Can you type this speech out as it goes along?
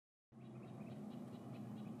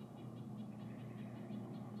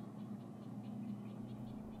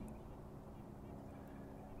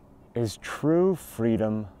Is true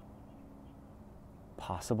freedom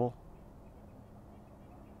possible?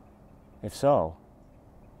 If so,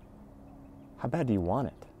 how bad do you want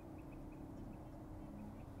it?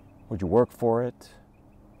 Would you work for it?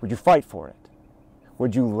 Would you fight for it?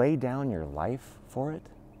 Would you lay down your life for it?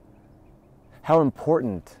 How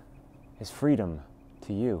important is freedom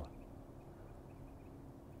to you?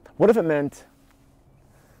 What if it meant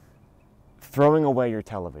throwing away your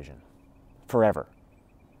television forever?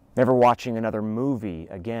 Never watching another movie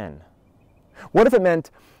again? What if it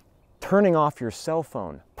meant turning off your cell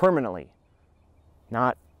phone permanently?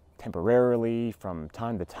 Not temporarily, from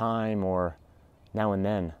time to time, or now and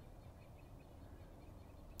then.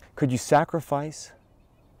 Could you sacrifice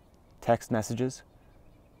text messages?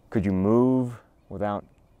 Could you move without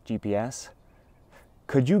GPS?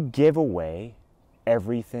 Could you give away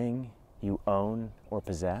everything you own or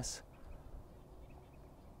possess?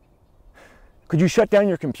 Could you shut down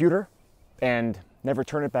your computer and never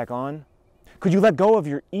turn it back on? Could you let go of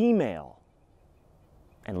your email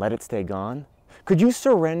and let it stay gone? Could you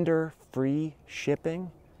surrender free shipping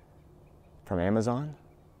from Amazon?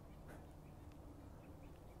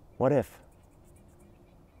 What if?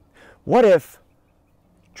 What if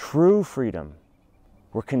true freedom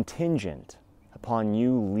were contingent upon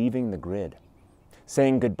you leaving the grid,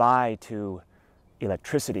 saying goodbye to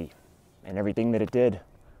electricity and everything that it did,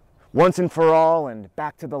 once and for all and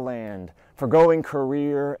back to the land, forgoing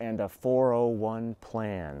career and a 401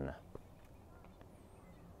 plan?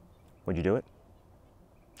 Would you do it?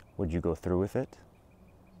 Would you go through with it?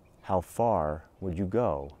 How far would you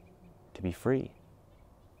go to be free?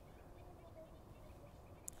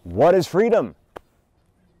 What is freedom?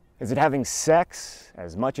 Is it having sex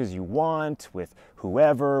as much as you want, with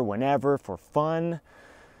whoever, whenever, for fun?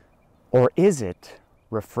 Or is it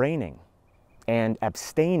refraining and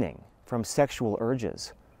abstaining from sexual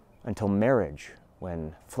urges until marriage,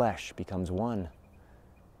 when flesh becomes one?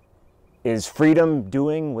 Is freedom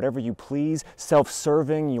doing whatever you please,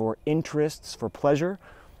 self-serving your interests for pleasure?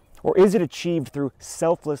 Or is it achieved through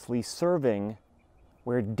selflessly serving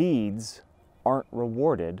where deeds aren't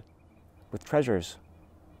rewarded with treasures?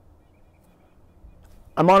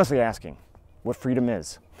 I'm honestly asking what freedom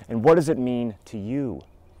is, and what does it mean to you?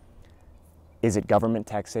 Is it government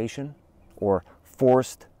taxation or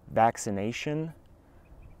forced vaccination?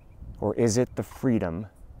 Or is it the freedom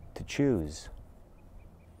to choose?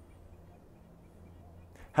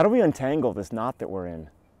 How do we untangle this knot that we're in?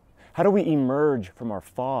 How do we emerge from our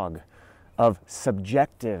fog of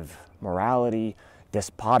subjective morality,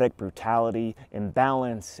 despotic brutality,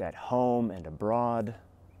 imbalance at home and abroad?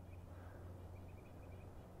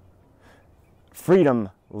 Freedom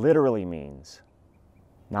literally means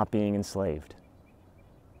not being enslaved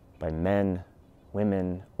by men,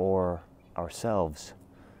 women, or ourselves.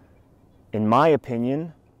 In my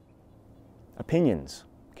opinion, opinions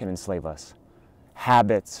can enslave us.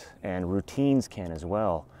 Habits and routines can as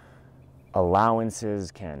well.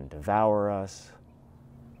 Allowances can devour us.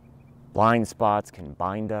 Blind spots can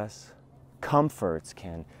bind us. Comforts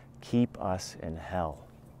can keep us in hell.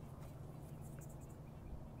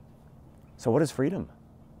 So what is freedom?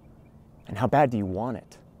 And how bad do you want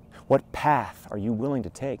it? What path are you willing to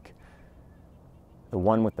take? The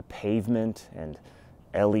one with the pavement and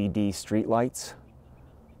LED streetlights?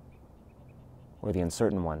 Or the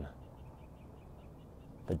uncertain one?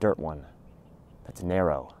 The dirt one that's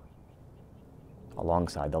narrow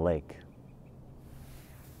alongside the lake?